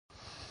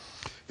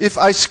if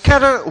I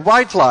scatter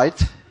white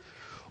light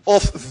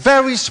of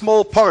very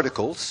small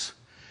particles,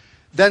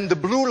 then the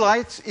blue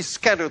light is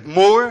scattered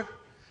more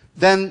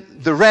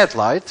than the red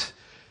light,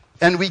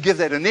 and we give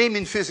that a name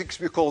in physics.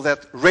 We call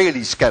that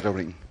Rayleigh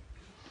scattering.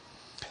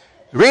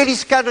 Rayleigh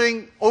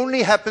scattering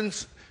only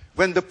happens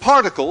when the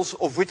particles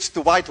of which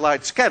the white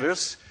light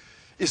scatters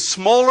is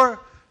smaller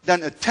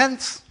than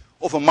 1/10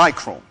 of a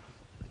micron.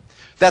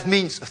 That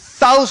means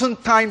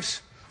 1,000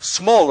 times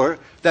smaller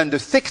than the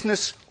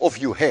thickness of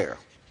your hair.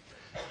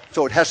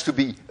 So it has to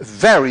be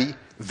very,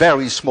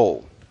 very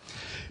small.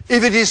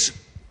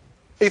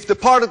 If the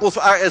particles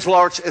are as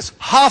large as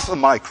 1/2 a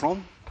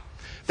micron,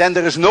 then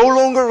there is no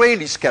longer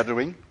Rayleigh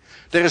scattering.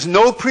 There is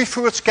no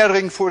preferred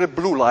scattering for the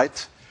blue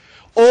light.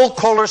 All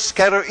colors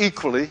scatter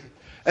equally,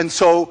 and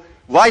so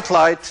white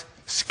light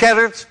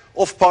scattered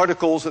of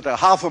particles that are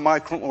 1/2 a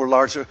micron or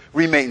larger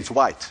remains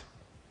white.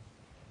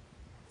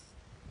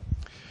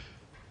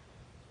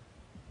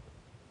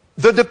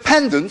 The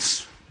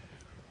dependence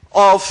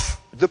of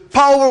the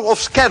power of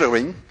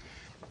scattering,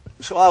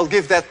 so I'll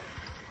give that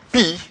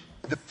P,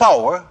 the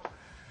power,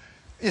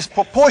 is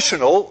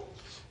proportional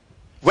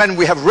when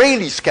we have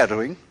Rayleigh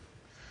scattering.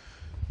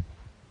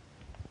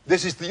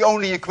 This is the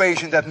only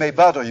equation that may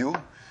bother you,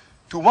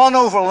 to 1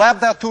 over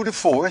lambda to the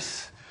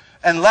 4th,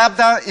 and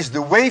lambda is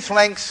the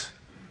wavelength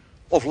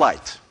of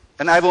light.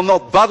 And I will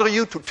not bother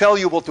you to tell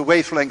you what the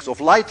wavelength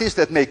of light is.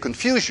 That may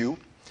confuse you.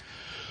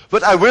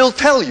 But I will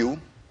tell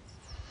you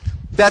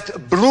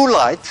that blue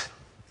light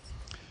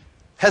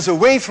has a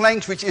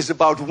wavelength which is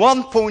about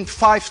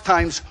 1.5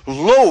 times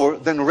lower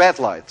than red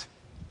light.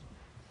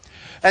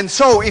 And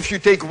so if you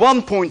take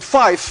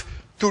 1.5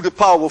 to the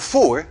power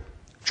 4,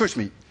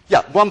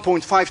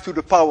 1.5 to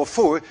the power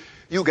 4,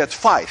 you get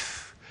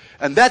 5.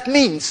 And that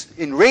means,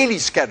 in Rayleigh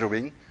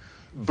scattering,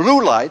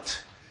 blue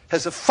light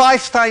has a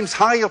 5 times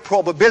higher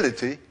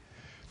probability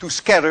to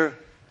scatter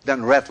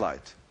than red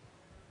light.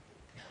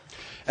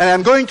 And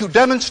I'm going to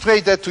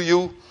demonstrate that to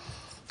you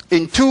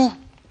in 2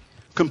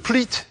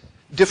 complete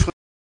different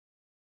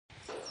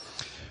ways.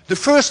 The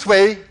first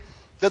way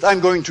that I'm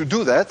going to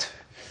do that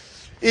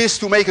is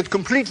to make it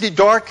completely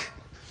dark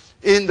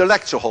in the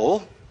lecture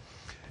hall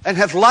and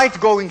have light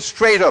going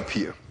straight up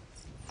here.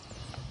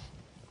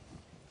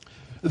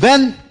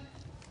 Then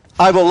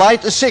I will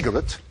light a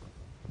cigarette,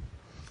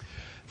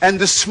 and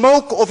the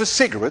smoke of a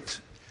cigarette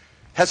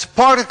has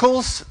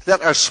particles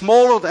that are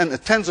smaller than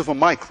 1/10 of a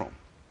micron.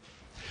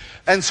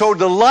 And so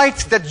the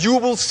light that you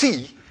will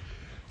see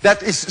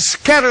that is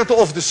scattered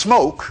off the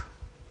smoke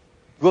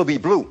will be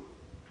blue.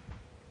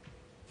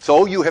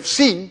 So you have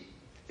seen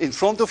in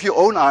front of your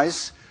own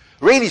eyes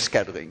Rayleigh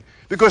scattering,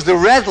 because the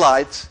red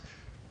light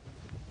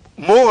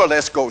more or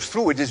less goes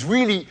through. It is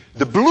really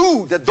the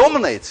blue that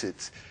dominates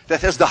it,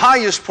 that has the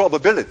highest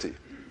probability.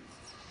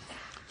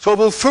 So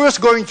we're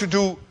first going to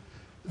do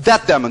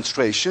that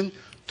demonstration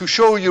to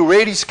show you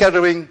Rayleigh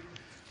scattering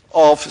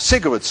of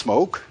cigarette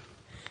smoke.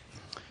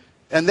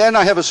 And then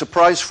I have a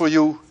surprise for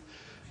you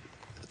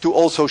to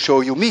also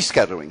show you me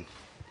scattering.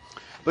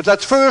 But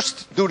let's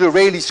first do the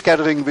Rayleigh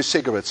scattering with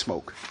cigarette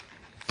smoke.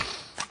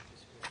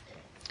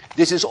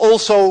 This is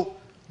also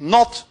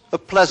not a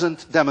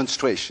pleasant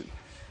demonstration.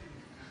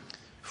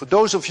 For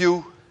those of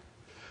you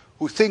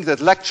who think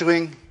that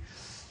lecturing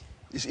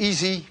is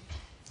easy,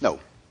 no.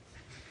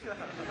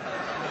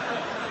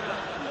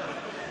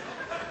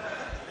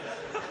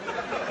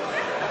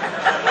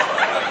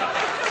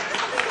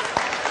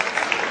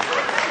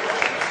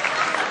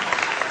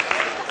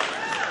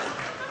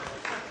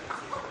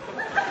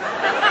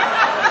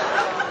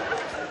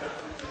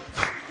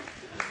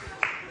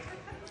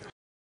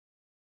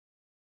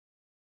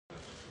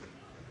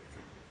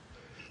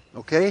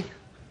 Okay?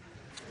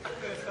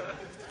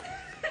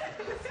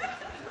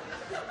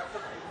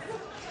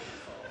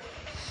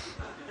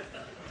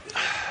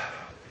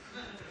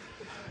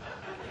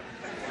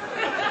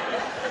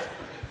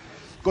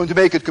 Going to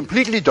make it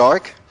completely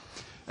dark,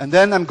 and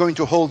then I'm going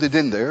to hold it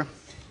in there.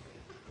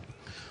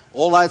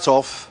 All lights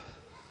off,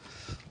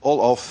 all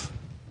off,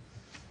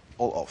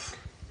 all off.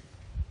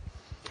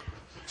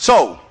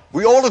 So,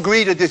 we all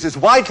agree that this is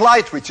white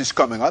light which is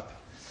coming up.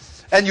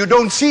 And you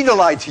don't see the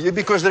light here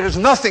because there is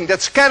nothing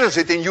that scatters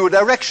it in your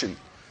direction.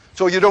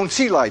 So you don't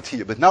see light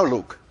here, but now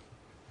look.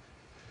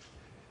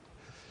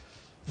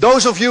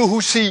 Those of you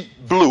who see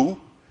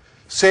blue,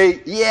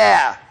 say,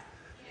 yeah.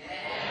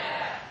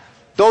 Yeah.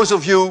 Those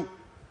of you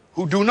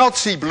who do not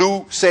see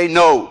blue, say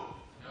no.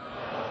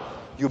 No.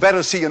 You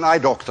better see an eye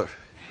doctor.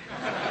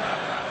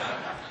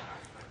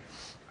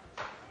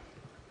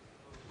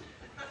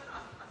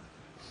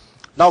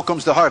 Now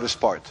comes the hardest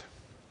part.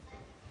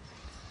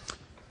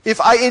 If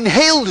I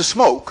inhale the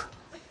smoke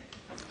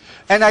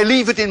and I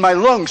leave it in my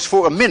lungs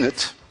for a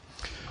minute,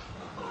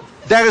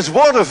 there is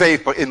water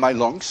vapor in my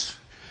lungs,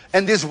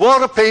 and this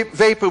water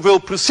vapor will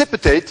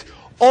precipitate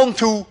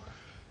onto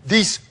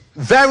these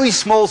very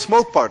small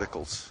smoke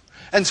particles.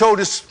 And so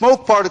the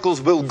smoke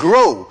particles will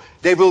grow.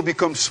 They will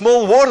become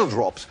small water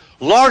drops,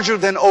 larger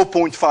than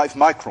 0.5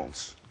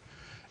 microns.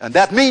 And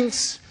that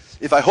means,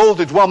 if I hold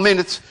it 1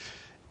 minute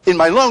in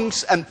my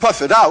lungs and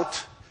puff it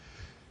out,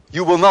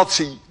 you will not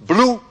see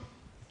blue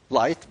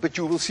light, but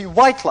you will see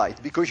white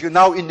light, because you're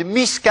now in the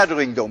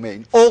me-scattering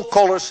domain. All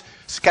colors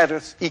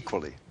scattered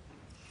equally.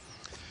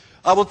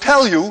 I will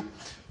tell you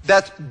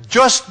that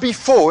just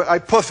before I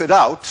puff it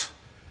out,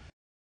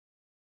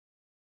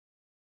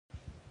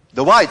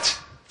 the white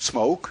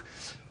smoke,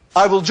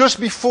 just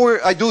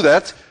before I do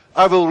that,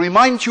 I will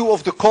remind you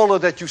of the color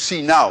that you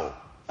see now.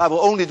 I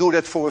will only do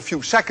that for a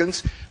few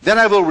seconds, then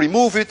I will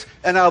remove it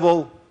and I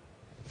will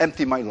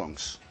empty my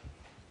lungs.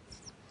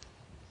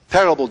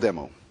 Terrible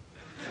demo.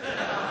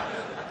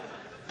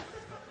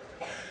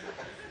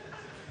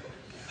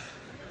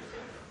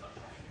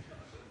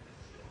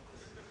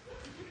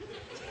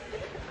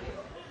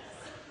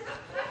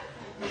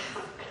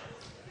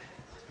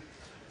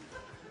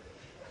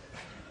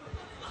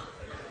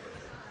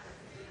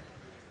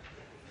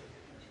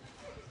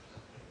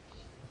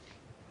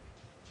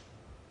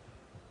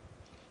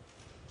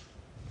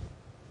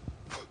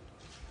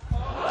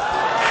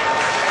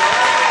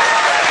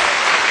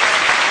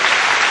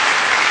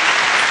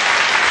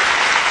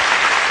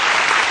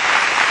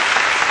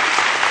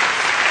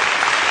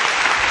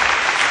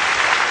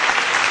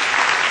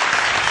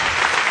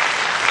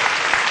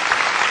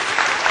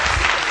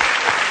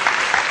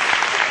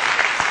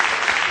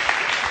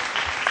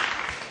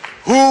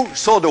 Who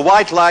saw the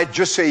white light?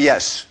 Just say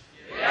yes.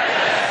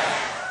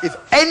 Yes. If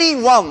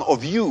any one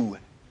of you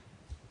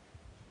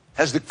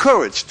has the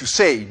courage to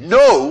say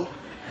no,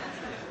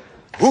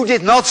 who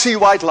did not see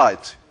white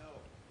light?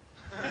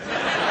 No.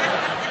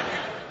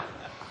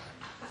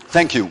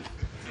 Thank you.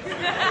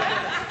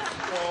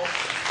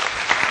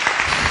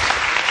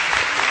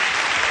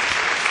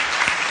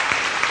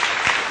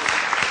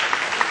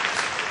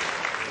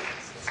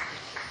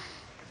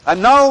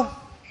 I'm now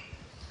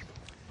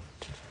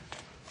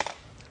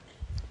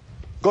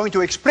going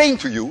to explain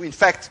to you, in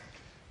fact,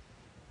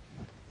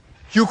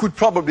 you could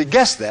probably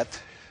guess that,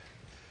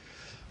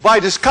 why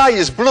the sky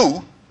is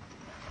blue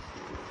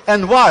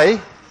and why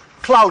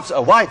clouds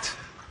are white.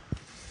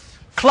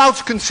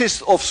 Clouds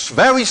consist of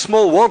very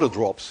small water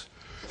drops,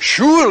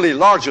 surely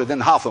larger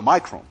than half a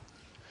micron,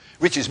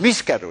 which is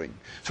me-scattering.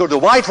 So the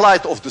white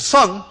light of the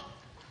sun,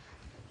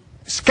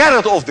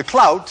 scattered off the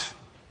cloud,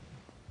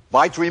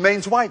 white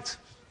remains white.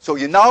 So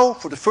you now,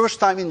 for the first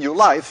time in your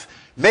life,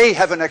 may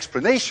have an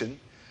explanation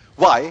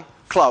why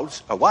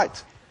clouds are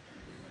white.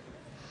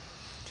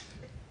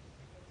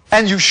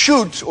 And you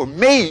should, or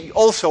may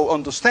also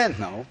understand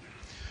now,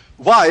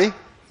 why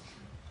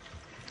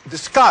the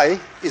sky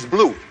is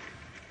blue.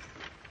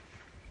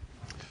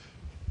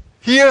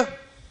 Here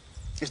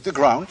is the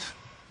ground,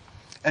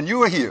 and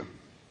you are here.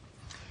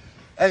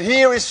 And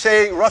here is,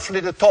 say, roughly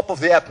the top of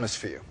the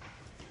atmosphere.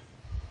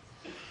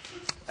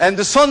 And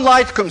the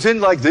sunlight comes in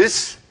like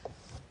this.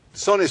 The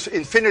sun is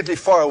infinitely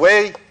far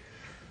away,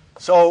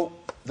 so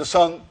the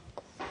sun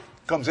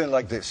comes in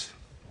like this.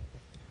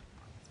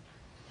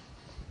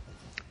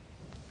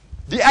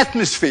 The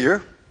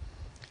atmosphere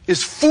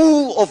is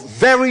full of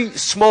very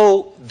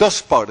small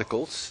dust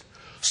particles,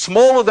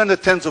 smaller than a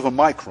tenth of a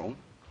micron,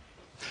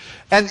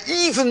 and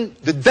even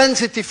the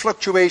density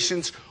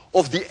fluctuations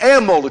of the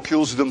air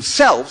molecules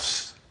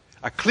themselves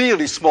are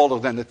clearly smaller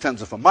than a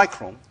tenth of a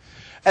micron,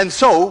 and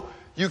so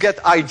you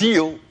get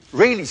ideal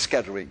Rayleigh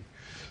scattering.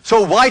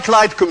 So white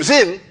light comes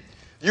in,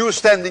 you are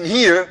standing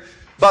here,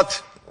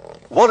 but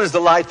what is the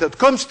light that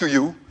comes to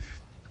you?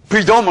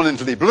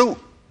 Predominantly blue.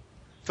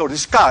 So the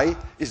sky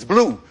is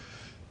blue.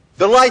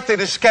 The light that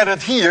is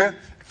scattered here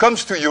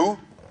comes to you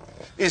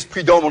is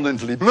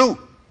predominantly blue.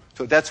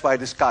 So that's why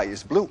the sky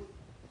is blue.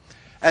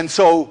 And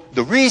so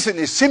the reason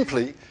is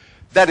simply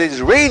that it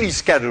is Rayleigh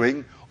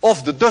scattering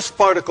of the dust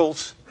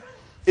particles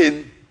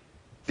in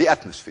the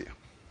atmosphere.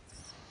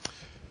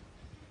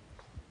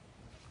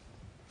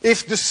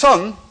 If the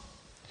sun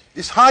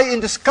is high in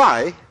the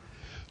sky,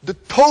 the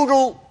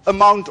total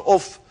amount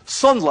of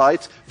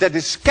sunlight that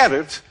is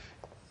scattered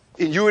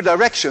in your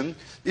direction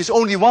is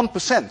only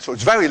 1%, so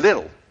it's very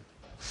little.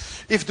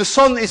 If the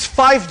sun is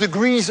 5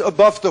 degrees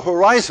above the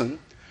horizon,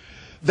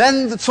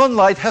 then the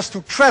sunlight has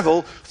to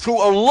travel through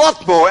a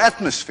lot more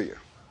atmosphere.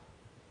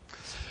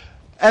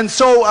 And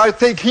so I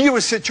take here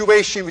a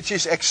situation which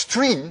is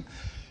extreme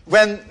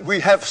when we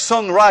have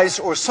sunrise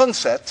or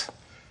sunset.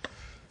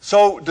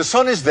 So the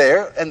sun is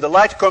there and the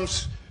light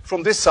comes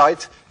from this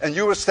side and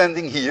you are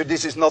standing here.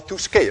 This is not to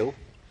scale.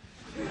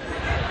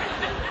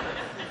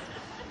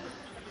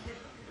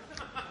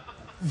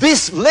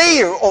 This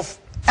layer of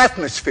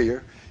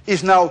atmosphere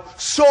is now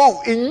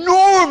so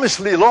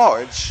enormously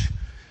large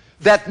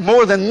that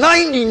more than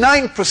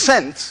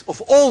 99%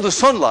 of all the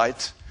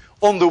sunlight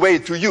on the way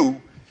to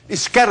you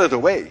is scattered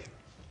away.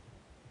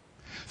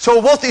 So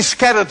what is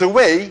scattered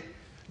away?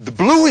 The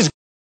blue is gone.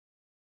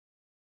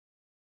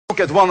 Look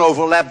at 1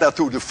 over lambda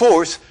to the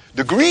 4th.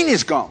 The green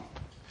is gone.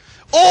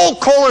 All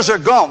colors are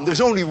gone.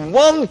 There's only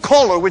one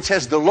color which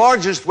has the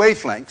largest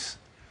wavelengths,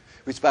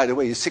 which by the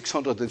way is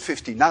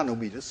 650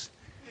 nanometers.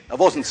 I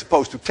wasn't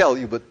supposed to tell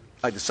you, but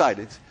I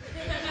decided.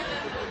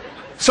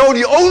 So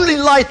the only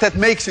light that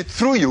makes it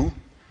through you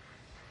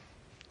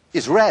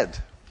is red.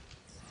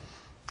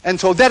 And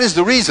so that is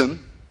the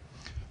reason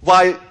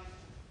why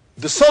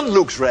the sun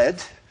looks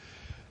red,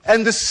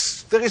 and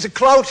there is a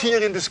cloud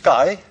here in the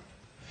sky,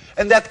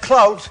 and that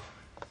cloud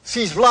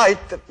sees light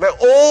where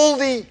all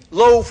the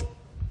low,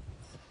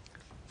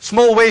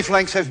 small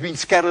wavelengths have been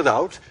scattered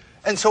out,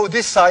 and so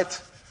this side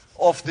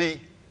of the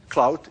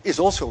cloud is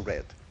also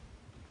red.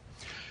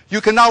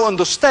 You can now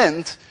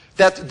understand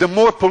that the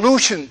more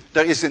pollution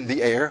there is in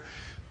the air,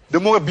 the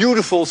more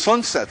beautiful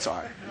sunsets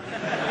are.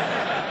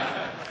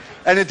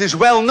 And it is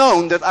well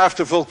known that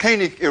after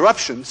volcanic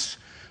eruptions,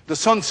 the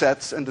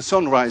sunsets and the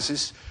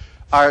sunrises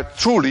are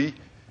truly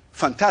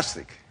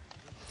fantastic.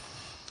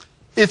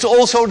 It's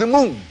also the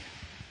moon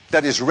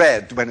that is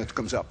red when it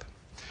comes up.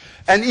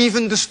 And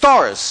even the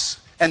stars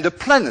and the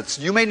planets,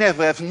 you may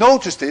never have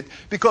noticed it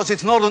because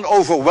it's not an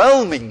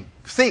overwhelming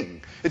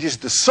thing. It is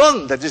the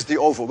sun that is the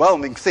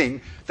overwhelming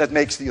thing that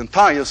makes the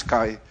entire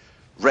sky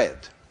red.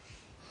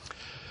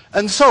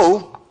 And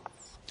so,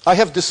 I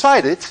have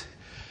decided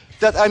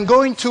that I'm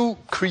going to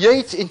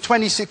create in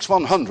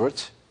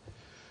 26100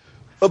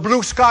 a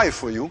blue sky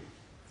for you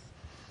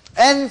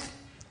and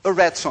a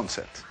red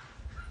sunset.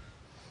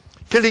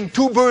 Killing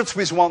two birds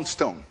with one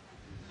stone.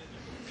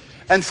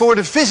 And for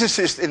the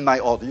physicist in my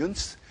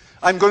audience,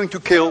 I'm going to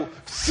kill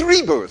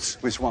 3 birds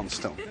with one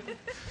stone.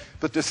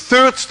 But the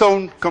third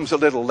stone comes a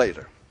little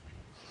later.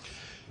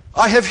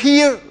 I have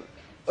here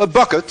a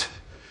bucket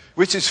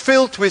which is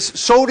filled with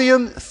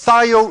sodium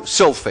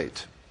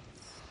thiosulfate.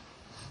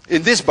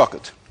 In this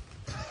bucket.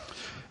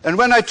 And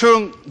when I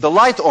turn the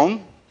light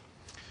on,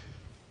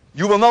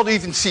 you will not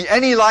even see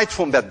any light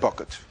from that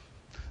bucket.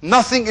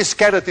 Nothing is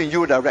scattered in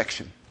your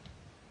direction.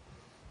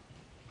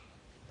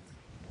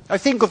 I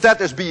think of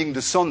that as being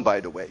the sun, by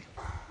the way.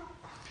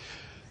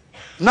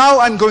 Now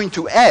I'm going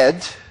to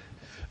add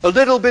a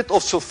little bit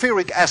of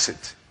sulfuric acid.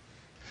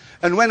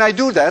 And when I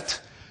do that,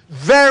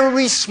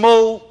 very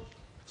small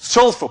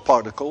sulfur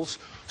particles,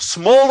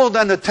 smaller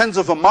than a tenth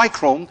of a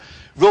micron,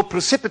 will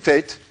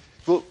precipitate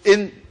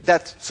in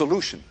that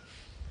solution.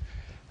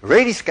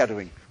 Radiation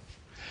scattering.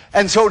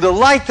 And so the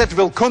light that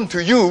will come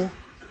to you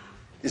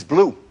is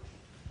blue.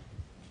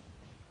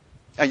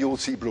 And you will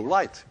see blue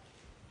light.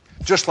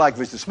 Just like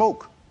with the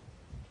smoke.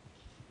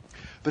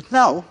 But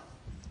now,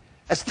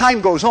 as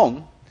time goes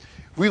on,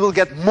 we will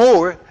get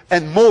more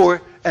and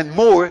more and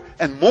more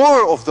and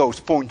more of those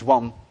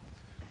 0.1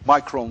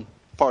 micron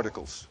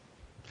particles.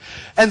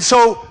 And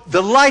so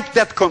the light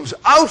that comes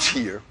out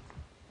here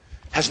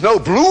has no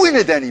blue in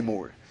it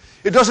anymore.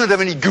 It doesn't have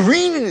any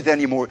green in it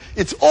anymore.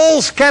 It's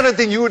all scattered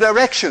in your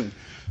direction,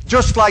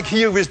 just like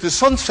here with the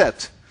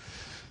sunset.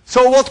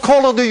 So what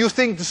color do you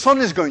think the sun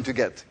is going to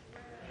get?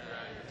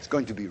 It's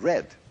going to be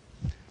red.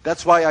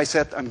 That's why I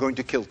said I'm going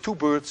to kill 2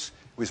 birds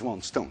with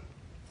one stone.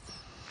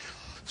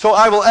 So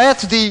I will add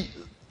the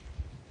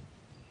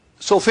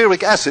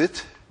sulfuric acid.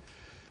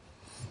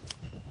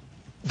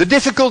 The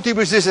difficulty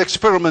with this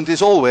experiment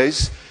is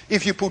always,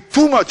 if you put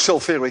too much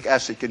sulfuric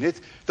acid in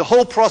it, the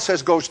whole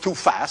process goes too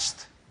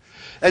fast.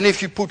 And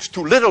if you put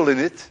too little in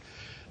it,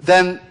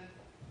 then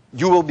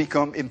you will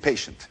become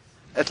impatient.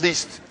 At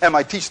least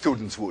MIT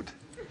students would.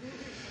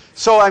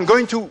 So I'm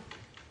going to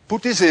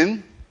put this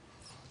in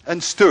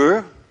and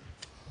stir,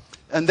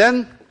 and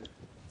then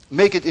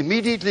make it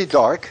immediately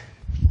dark.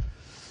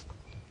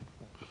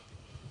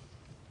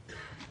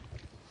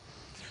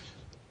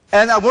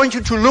 And I want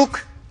you to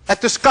look at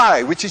the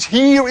sky, which is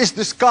here is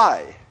the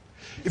sky.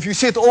 If you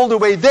sit all the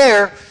way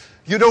there,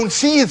 you don't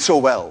see it so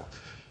well.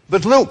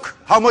 But look,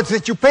 how much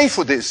did you pay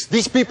for this?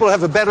 These people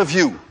have a better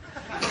view.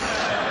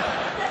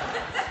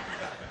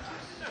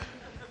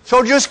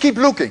 So just keep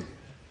looking.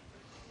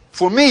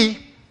 For me,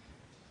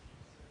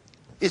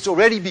 it's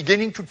already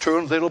beginning to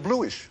turn a little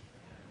bluish.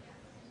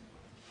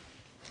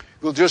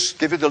 We'll just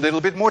give it a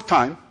little bit more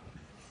time.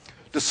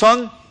 The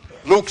sun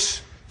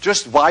looks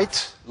just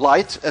white,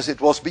 light, as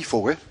it was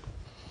before.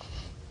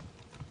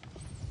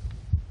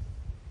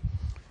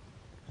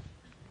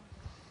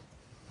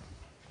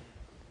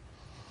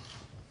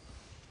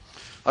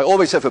 I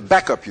always have a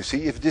backup, you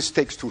see. If this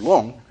takes too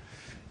long,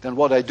 then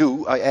what I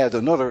do, I add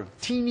another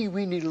teeny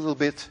weeny little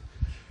bit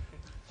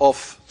of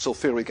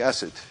sulfuric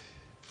acid